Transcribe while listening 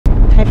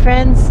Hi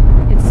friends,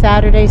 it's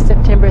Saturday,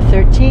 September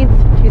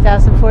 13th,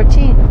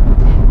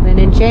 2014. Lynn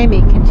and Jamie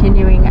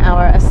continuing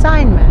our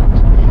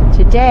assignment.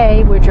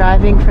 Today we're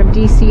driving from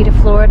D.C. to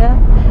Florida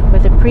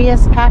with a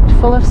Prius packed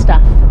full of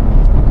stuff.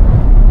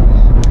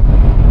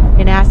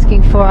 In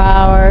asking for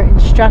our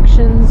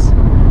instructions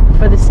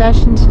for the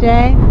session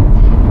today,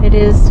 it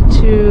is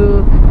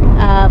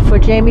for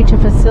Jamie to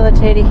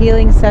facilitate a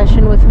healing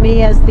session with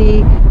me as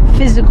the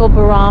physical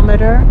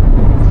barometer,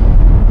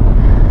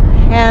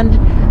 and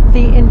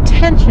the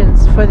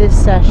intentions for this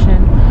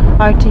session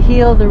are to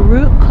heal the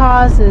root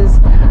causes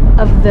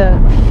of the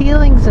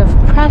feelings of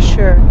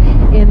pressure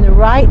in the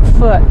right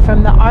foot,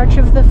 from the arch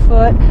of the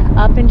foot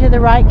up into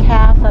the right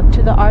calf, up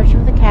to the arch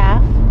of the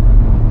calf,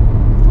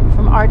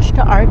 from arch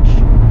to arch,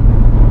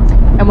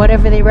 and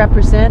whatever they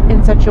represent,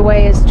 in such a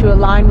way as to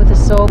align with the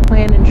soul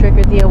plan and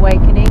trigger the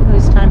awakening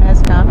whose time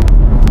has come.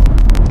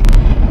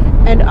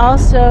 And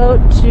also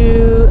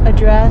to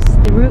address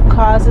the root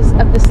causes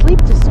of the sleep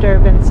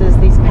disturbances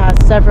these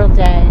past several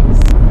days,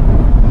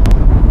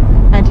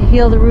 and to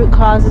heal the root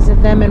causes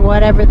of them and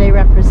whatever they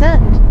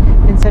represent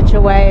in such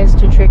a way as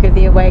to trigger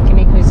the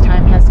awakening whose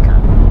time has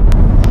come.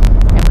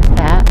 And with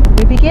that,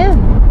 we begin.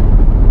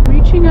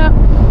 Reaching up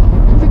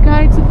to the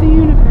guides of the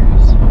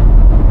universe.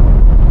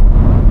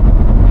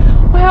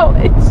 Wow,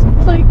 it's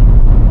like,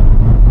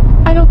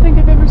 I don't think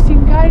I've ever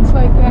seen guides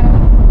like that.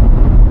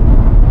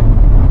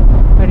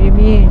 What do you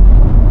mean?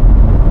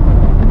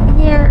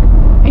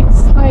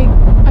 It's like,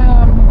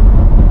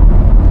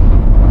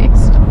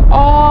 it's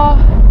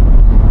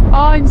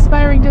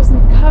awe-inspiring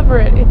doesn't cover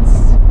it.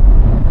 It's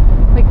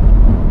like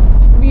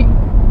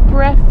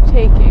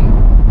breathtaking.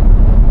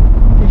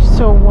 They're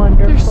so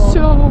wonderful. They're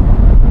so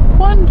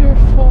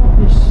wonderful.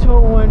 They're so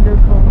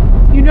wonderful.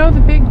 You know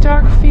the big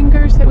dark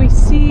fingers that we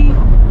see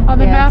on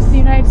the map of the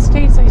United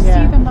States? I see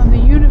them on the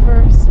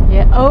universe.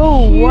 Yeah.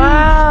 Oh, huge.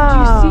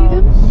 wow. Do you see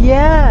them?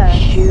 Yes.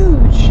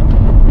 Huge.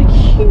 Like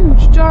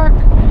huge, dark,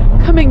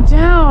 coming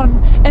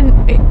down. And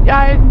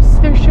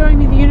they're showing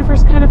me the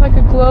universe kind of like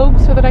a globe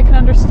so that I can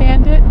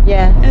understand it.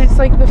 Yes. And it's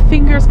like the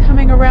fingers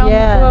coming around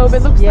the globe.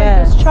 It looks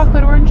like those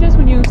chocolate oranges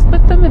when you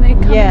split them and they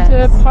come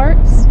into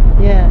parts.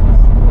 Yes.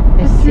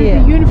 I see through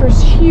the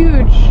universe,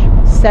 huge.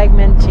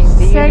 Segmenting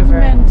the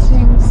universe.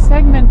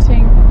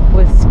 Segmenting.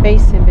 With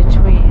space in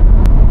between.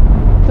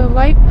 The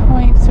light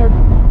points are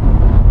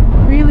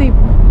really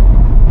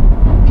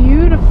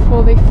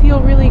beautiful. They feel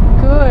really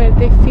good.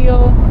 They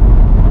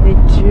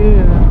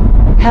do.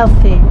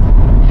 Healthy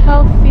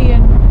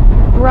and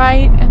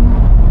bright and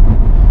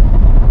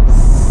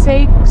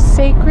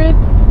sacred.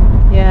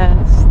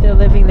 Yes, they're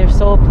living their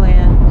soul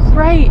plans.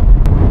 Right.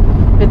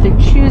 But they're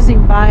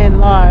choosing, by and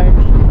large,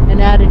 an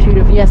attitude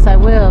of yes I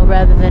will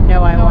rather than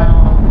no I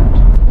won't.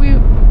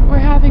 We're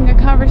having a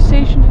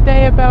conversation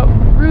today about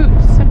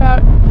roots,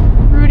 about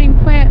rooting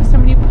plants. And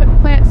when you put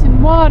plants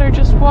in water,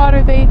 just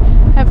water, they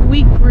have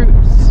weak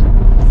roots.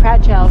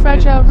 Fragile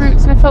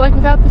roots. And I felt like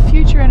without the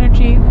future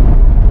energy,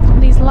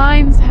 these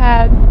lines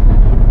had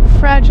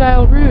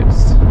fragile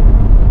roots.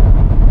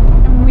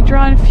 And when we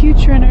draw in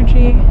future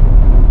energy,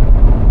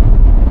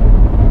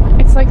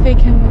 it's like they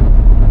can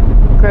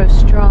grow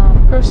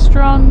strong,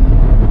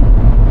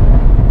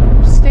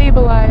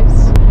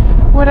 stabilize.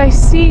 What I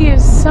see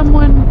is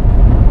someone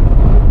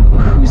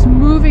who's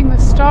moving the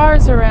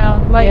stars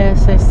around. Like,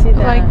 yes, I see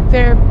that. Like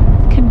they're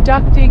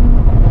conducting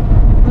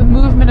the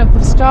movement of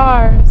the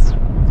stars.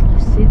 I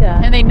see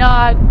that. And they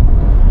nod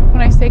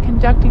when I say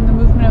conducting the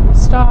movement of the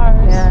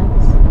stars. Yes.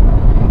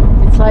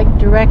 It's like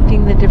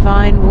directing the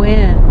divine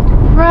wind.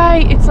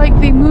 Right. It's like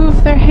they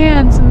move their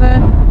hands and the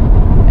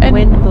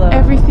wind blows.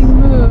 Everything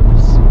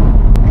moves.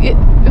 It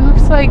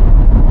looks like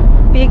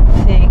big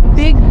things.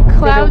 Big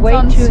clouds that are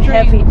way too strings.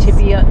 Heavy to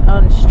be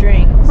on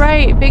strings.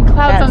 Right. Big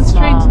clouds on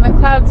strings, and the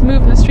clouds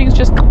move and the strings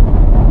just...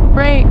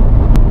 Right.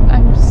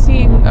 I'm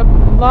seeing a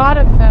lot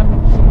of them.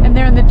 And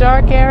they're in the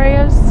dark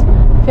areas.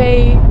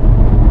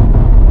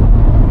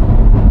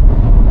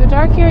 The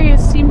dark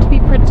areas seem to be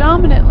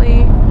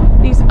predominantly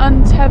these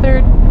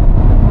untethered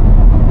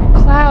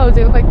clouds.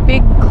 They look like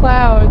big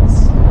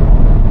clouds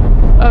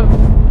of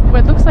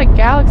what looks like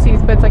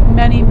galaxies, but it's like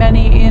many,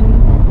 many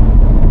in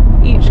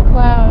each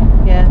cloud.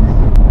 Yes.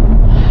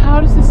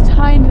 How does this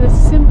tie into the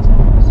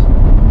symptoms?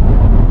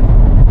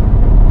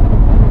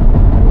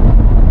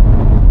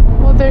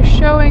 Well, they're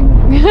showing...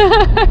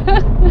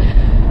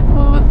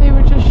 well, what they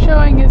were just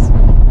showing is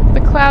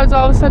the clouds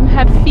all of a sudden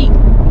had feet.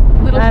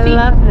 Little feet. I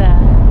love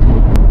that.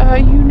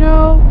 You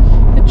know,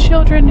 the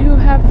children who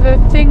have the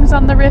things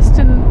on the wrist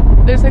and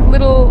there's like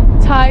little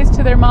ties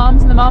to their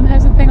moms and the mom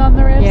has a thing on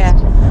the wrist?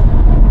 Yes.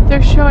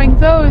 They're showing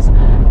those,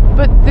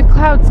 but the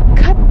clouds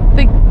cut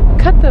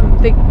them.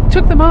 They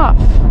took them off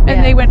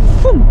and they went,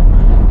 boom.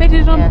 They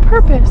did it on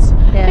purpose.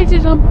 Yes. They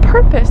did it on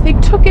purpose. They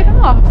took it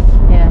off.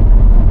 Yeah.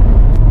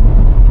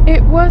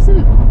 It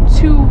wasn't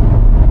too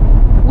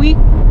weak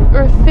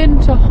or thin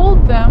to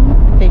hold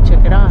them. They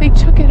took it off. They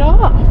took it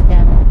off.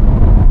 Yeah.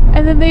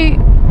 And then they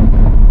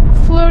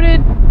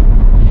floated,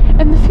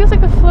 And it feels like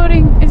the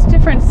floating is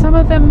different. Some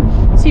of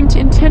them seem to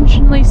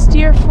intentionally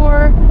steer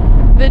for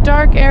the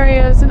dark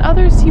areas, and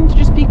others seem to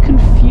just be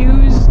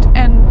confused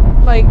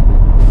and like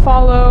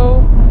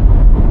follow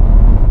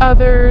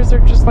others, or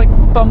just like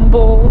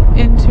bumble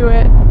into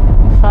it.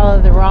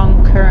 Follow the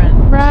wrong current.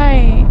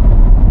 Right.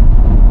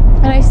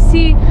 And I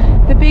see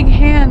the big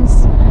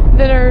hands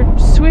that are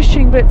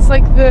swishing, but it's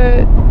like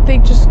they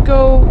just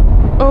go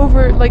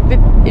over, like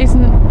it's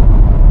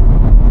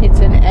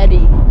an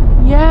eddy.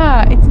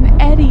 Yeah, it's an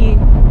eddy.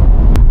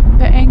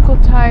 The ankle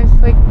ties,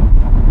 like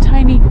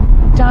tiny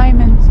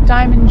diamonds,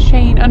 diamond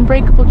chain,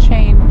 unbreakable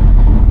chain.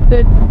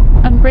 The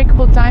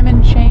unbreakable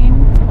diamond chain.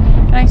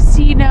 And I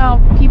see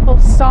now people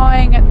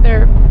sawing at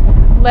their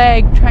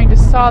leg, trying to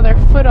saw their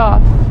foot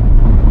off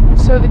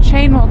so the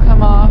chain will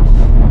come off.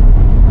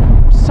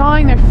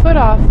 Sawing their foot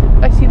off.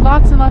 I see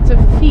lots and lots of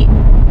feet.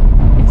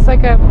 It's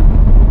like a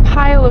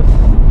pile of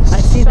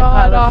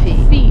sawed off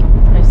feet.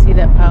 I see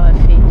that pile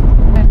of feet.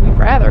 And we'd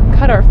rather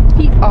cut our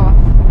feet off.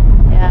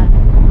 Yeah.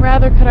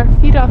 Rather cut our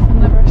feet off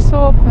than live our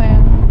soul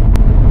plan.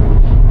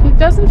 It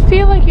doesn't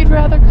feel like you'd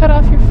rather cut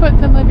off your foot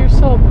than live your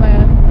soul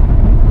plan.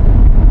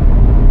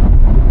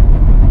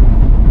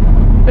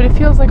 But it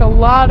feels like a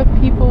lot of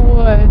people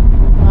would.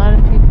 A lot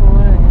of people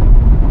would.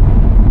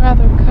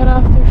 Rather cut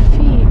off their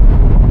feet.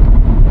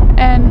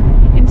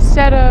 And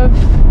instead of,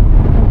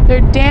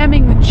 they're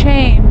damming the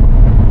chain.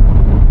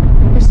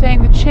 They're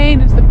saying the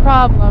chain is the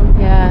problem.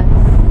 Yes.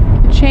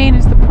 The chain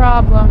is the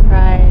problem.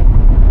 Right.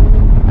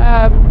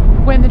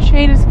 When the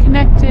chain is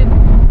connected,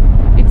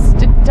 it's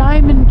the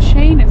diamond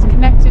chain is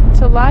connected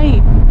to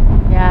light.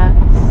 Yes.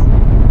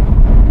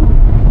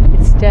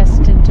 It's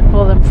destined to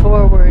pull them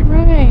forward.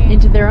 Right.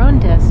 Into their own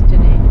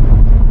destiny.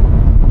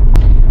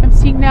 I'm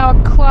seeing now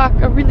a clock,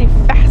 a really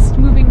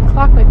fast-moving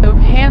clock, like the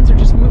hands are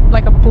just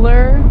like a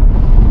blur.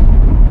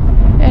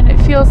 And it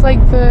feels like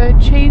the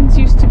chains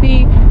used to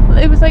be,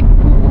 it was like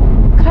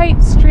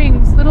kite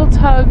strings, little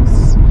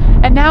tugs,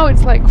 and now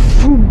it's like,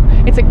 boom,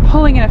 it's like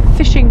pulling in a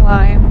fishing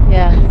line.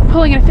 Yeah.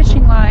 Pulling in a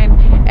fishing line,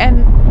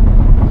 and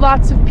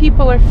lots of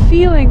people are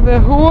feeling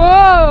the,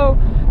 whoa,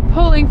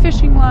 pulling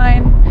fishing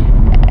line,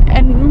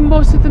 and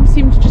most of them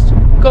seem to just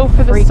go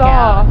for the saw.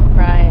 Out.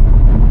 Right.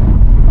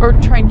 Or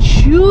try and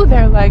chew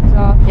their legs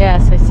off.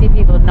 Yes, I see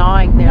people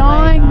gnawing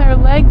their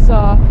legs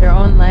off. Their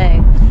own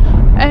legs.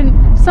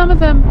 And some of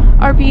them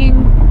are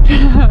being,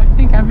 I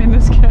think I'm in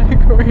this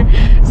category,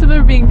 some of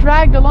them are being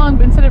dragged along,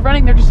 but instead of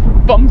running, they're just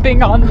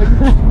bumping on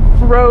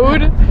the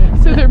road.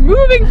 So they're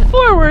moving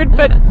forward,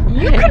 but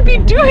you could be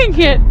doing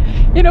it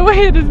in a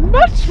way that is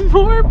much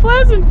more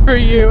pleasant for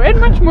you and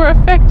much more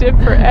effective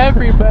for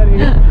everybody.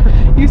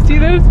 You see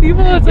those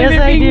people? It's like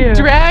they're being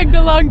dragged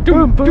along.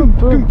 Boom, boom,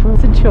 boom, boom.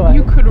 It's a choice.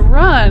 You could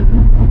run.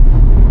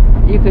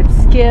 You could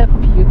skip.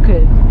 You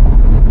could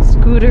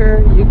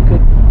scooter. You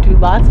could do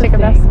lots of things.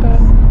 Take a Vespa.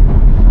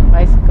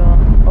 Bicycle.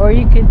 Or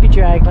you could be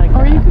dragged like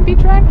that. Or you could be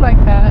dragged like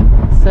that.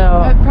 So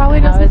that probably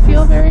doesn't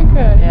feel very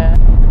good. Yeah.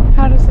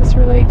 How does this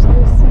relate to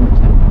this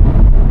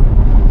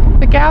symptom?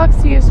 The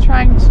galaxy is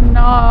trying to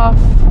gnaw off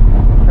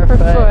her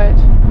foot.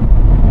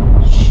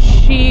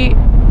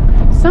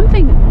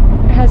 Something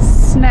has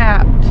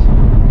snapped.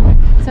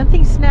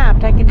 Something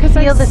snapped. I can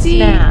feel the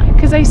snap.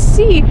 Because I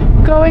see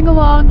going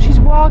along, she's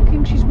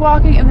walking,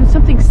 and then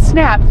something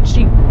snaps. And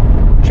she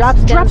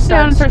drops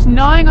down and starts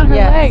gnawing on her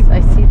leg.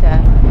 Yes, I see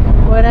that.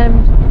 What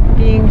I'm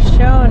being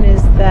shown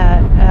is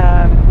that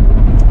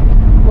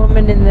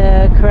woman in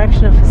the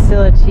correctional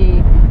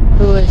facility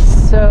who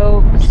is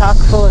so chock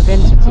full of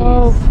entities.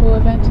 So full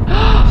of entities.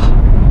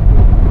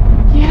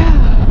 Yeah.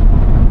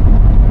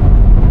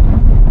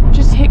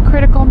 Just hit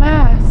critical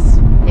mass.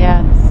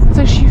 Yes.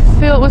 So she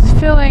was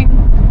filling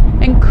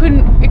and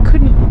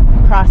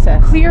couldn't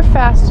process. Clear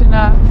fast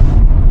enough.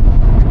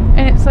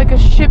 And it's like a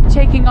ship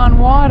taking on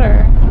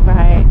water.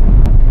 Right.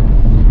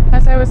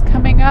 As I was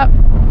coming up,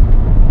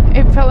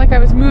 it felt like I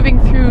was moving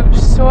through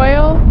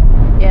soil.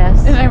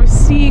 Yes. And I was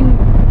seeing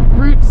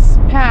roots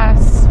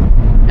pass.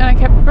 And I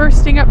kept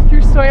bursting up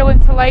through soil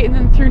into light, and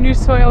then through new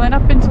soil, and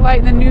up into light,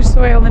 and then new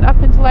soil, and then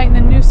up into light, and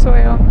then new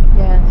soil.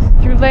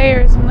 Yes. Through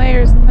layers and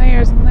layers and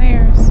layers and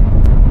layers.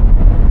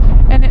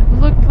 And it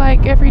looked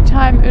like every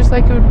time it was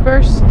like it would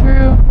burst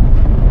through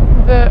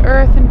the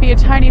earth and be a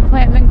tiny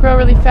plant, and then grow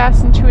really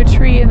fast into a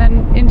tree, and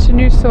then into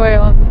new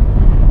soil,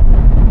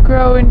 and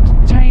grow into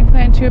a tiny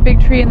plant to a big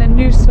tree, and then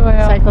new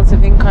soil. Cycles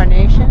of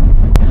incarnation.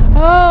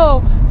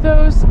 Oh,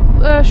 those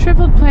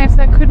shriveled plants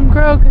that couldn't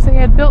grow because they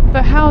had built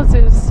the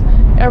houses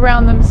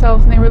around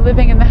themselves, and they were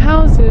living in the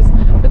houses,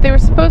 but they were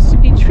supposed to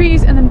be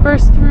trees and then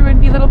burst through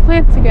and be little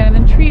plants again, and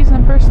then trees and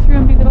then burst through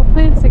and be little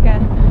plants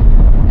again.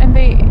 And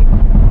they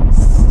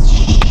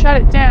shut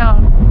it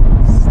down.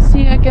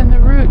 Seeing again the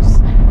roots,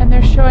 and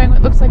they're showing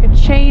what looks like a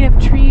chain of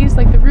trees,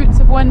 like the roots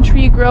of one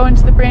tree grow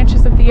into the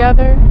branches of the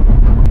other.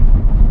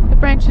 The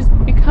branches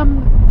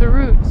become the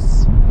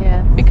roots.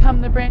 Yes.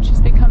 Become the branches,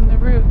 become the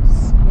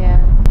roots.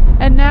 Yes.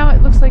 And now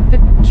it looks like the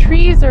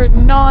trees are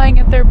gnawing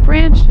at their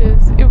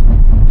branches. It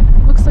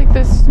looks like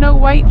the Snow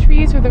White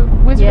trees or the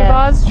Wizard of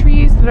Oz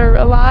trees that are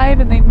alive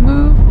and they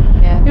move.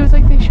 Yes. Yes. It was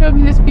like they showed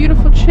me this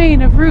beautiful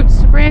chain of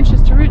roots to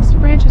branches to roots to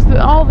branches, that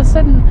all of a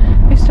sudden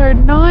they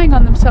started gnawing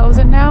on themselves,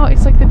 and now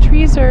it's like the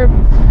trees are,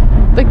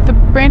 like the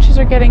branches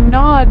are getting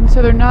gnawed, and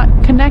so they're not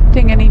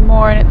connecting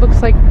anymore, and it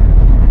looks like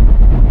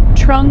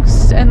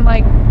trunks and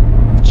like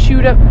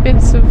chewed up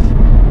bits of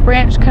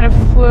branch kind of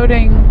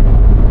floating,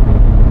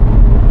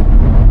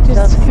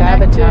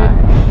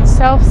 disconnected,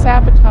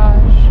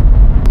 self-sabotage.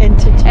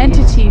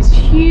 Entities,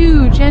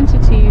 huge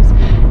entities,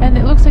 and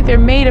it looks like they're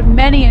made of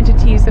many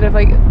entities that have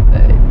like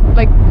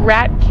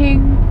Rat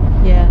King.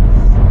 Yes.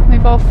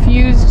 They've all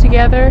fused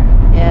together.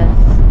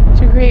 Yes.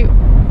 To create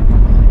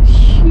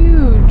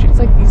huge. It's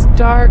like these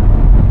dark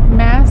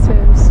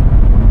masses.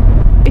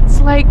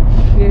 It's like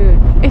huge.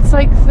 It's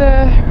like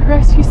the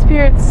rescue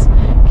spirits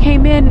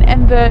came in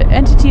and the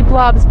entity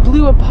blobs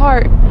blew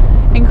apart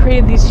and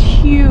created these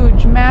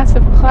huge,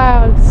 massive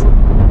clouds.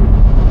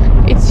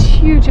 It's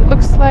huge. It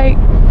looks like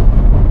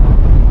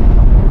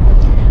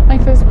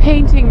those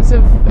paintings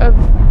of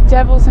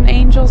devils and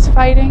angels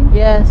fighting.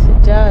 Yes,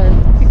 it does.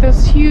 Like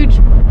those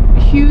huge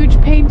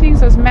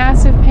paintings, those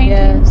massive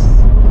paintings.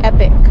 Yes.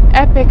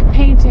 Epic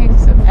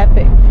paintings.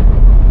 Epic.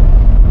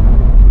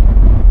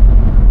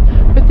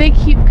 But they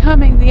keep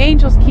coming. The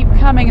angels keep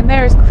coming, and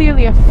there is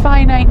clearly a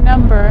finite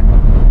number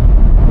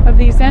of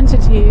these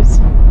entities.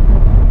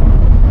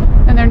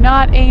 And they're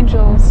not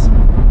angels.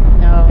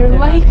 No. They're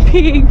light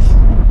beings.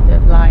 They're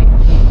light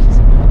beings.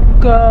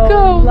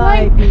 Go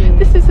light beings.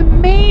 This is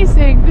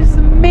amazing. This is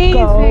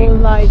amazing. Go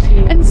light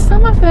beings. And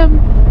some of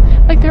them,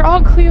 like they're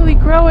all clearly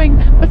growing,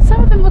 but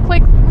some of them look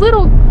like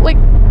little, like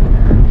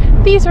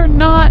these are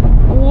not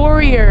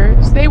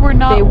warriors. They were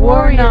not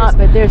warriors. They were not,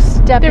 but they're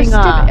stepping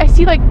up. I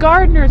see like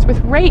gardeners with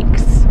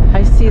rakes.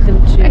 I see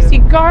them too. I see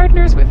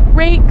gardeners with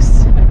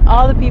rakes. And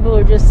all the people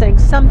are just saying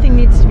something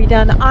needs to be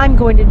done. I'm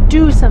going to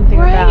do something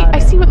about it. I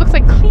see what looks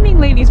like cleaning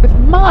ladies with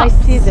mops. I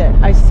see that.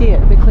 I see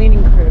it. The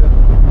cleaning crew.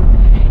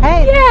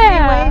 Hey,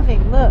 yeah. There's me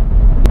waving. Look.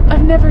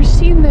 I've never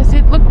seen this.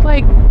 It looked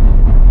like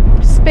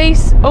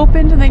space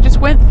opened and they just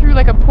went through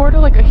like a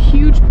portal, like a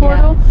huge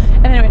portal,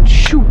 and then it went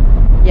shoo.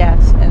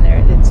 Yes, and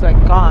it's like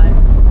gone.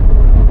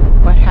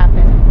 What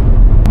happened?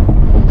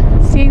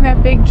 Seeing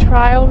that big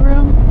trial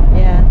room.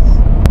 Yes.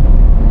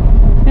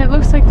 And it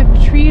looks like the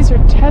trees are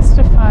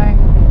testifying.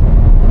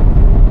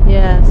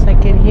 Yes, I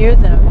can hear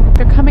them.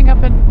 They're coming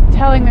up and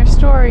telling their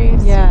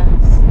stories. Yes.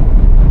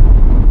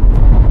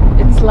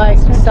 It's like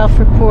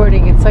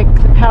self-reporting. It's like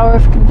the power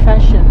of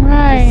confession.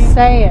 Right. Just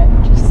say it.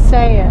 Just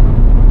say it.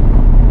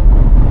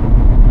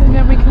 And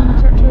then we can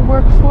start to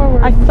work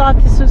forward. I thought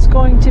this was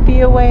going to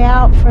be a way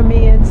out for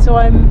me, and so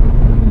I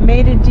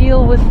made a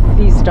deal with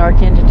these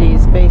dark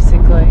entities,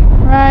 basically.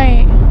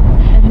 Right.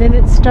 And then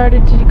it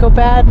started to go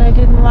bad, and I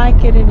didn't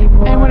like it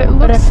anymore. And what it looks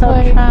but I felt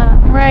like,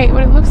 trapped. right?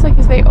 What it looks like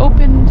is they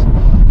opened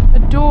a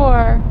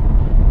door.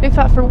 They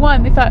thought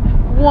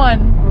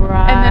one.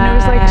 Right. And then it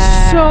was like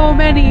so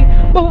many.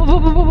 Boom,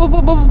 boom, boom, boom,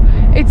 boom, boom.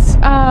 It's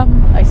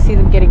I see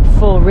them getting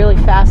full really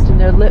fast, and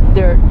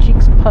their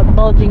cheeks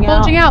bulging out.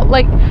 Bulging out.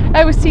 Like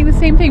I was seeing the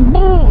same thing.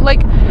 Boom,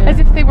 like as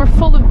if they were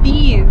full of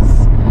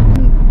bees.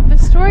 The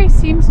story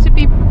seems to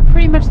be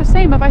pretty much the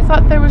same. If I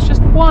thought there was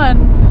just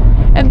one,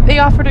 and they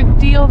offered a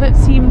deal that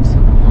seemed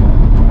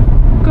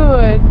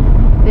good.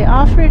 They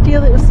offered a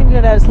deal that seemed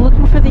good. I was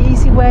looking for the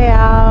easy way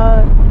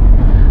out.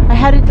 I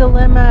had a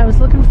dilemma. I was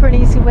looking for an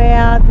easy way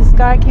out. This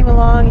guy came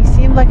along. He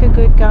seemed like a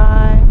good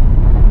guy.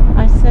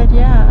 I said,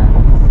 yeah.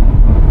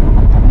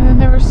 And then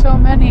there were so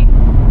many.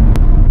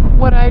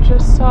 What I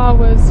just saw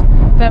was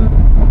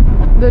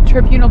the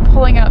tribunal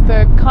pulling out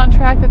the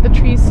contract that the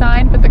trees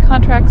signed, but the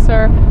contracts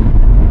are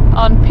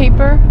on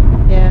paper.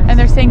 Yes. And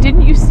they're saying,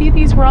 didn't you see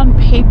these were on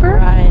paper?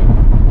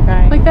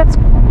 Right. Like that's...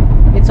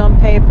 It's on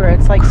paper.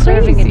 It's like crazy.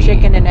 Serving a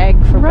chicken and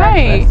egg for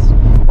breakfast.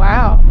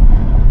 Wow.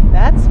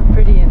 That's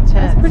pretty intense.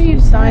 That's pretty you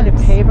intense. Signed a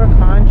paper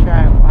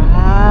contract.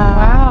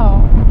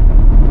 Wow.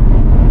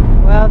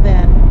 Well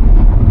then,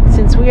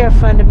 since we are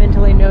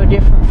fundamentally no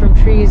different from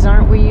trees,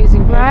 aren't we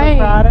using paper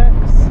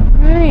products?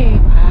 Right.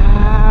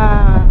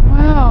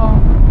 Wow.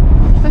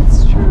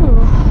 That's true.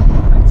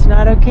 It's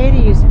not okay to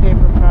use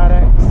paper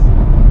products.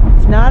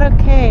 It's not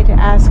okay to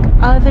ask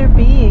other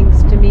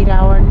beings to meet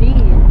our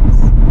needs.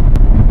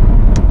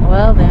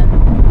 Well then,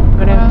 I'm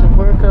going to have to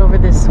work over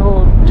this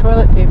whole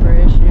toilet paper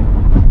issue.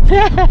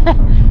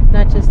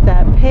 Not just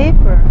that,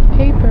 paper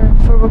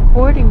for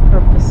recording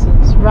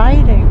purposes,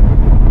 writing.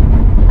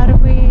 How do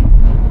we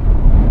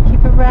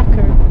keep a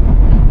record?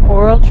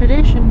 Oral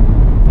tradition.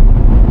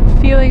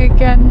 Feeling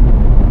again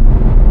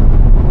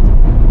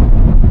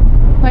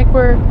like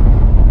we're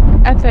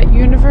at that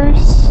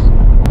universe.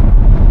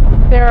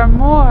 There are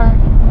more.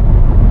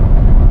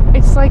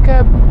 It's like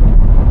a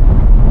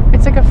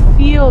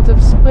field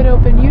of split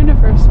open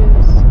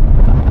universes.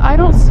 I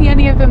don't see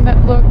any of them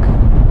that look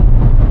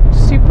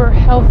super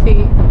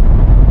healthy.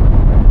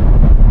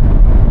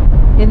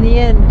 In the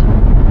end,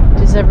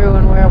 does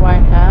everyone wear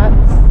white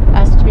hats?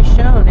 Has to be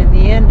shown. In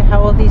the end,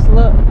 how will these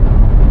look?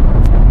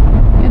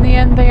 In the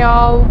end, they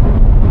all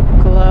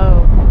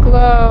glow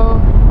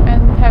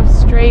and have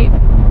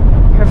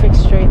perfect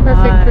straight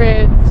Perfect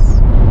grids.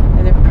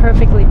 And they're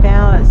perfectly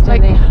balanced,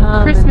 like and they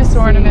hum Christmas and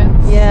sing.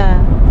 ornaments.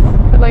 Yeah.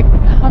 But like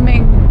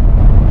humming,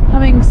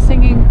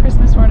 singing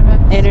Christmas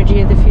ornaments.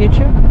 Energy of the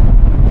future?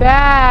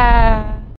 That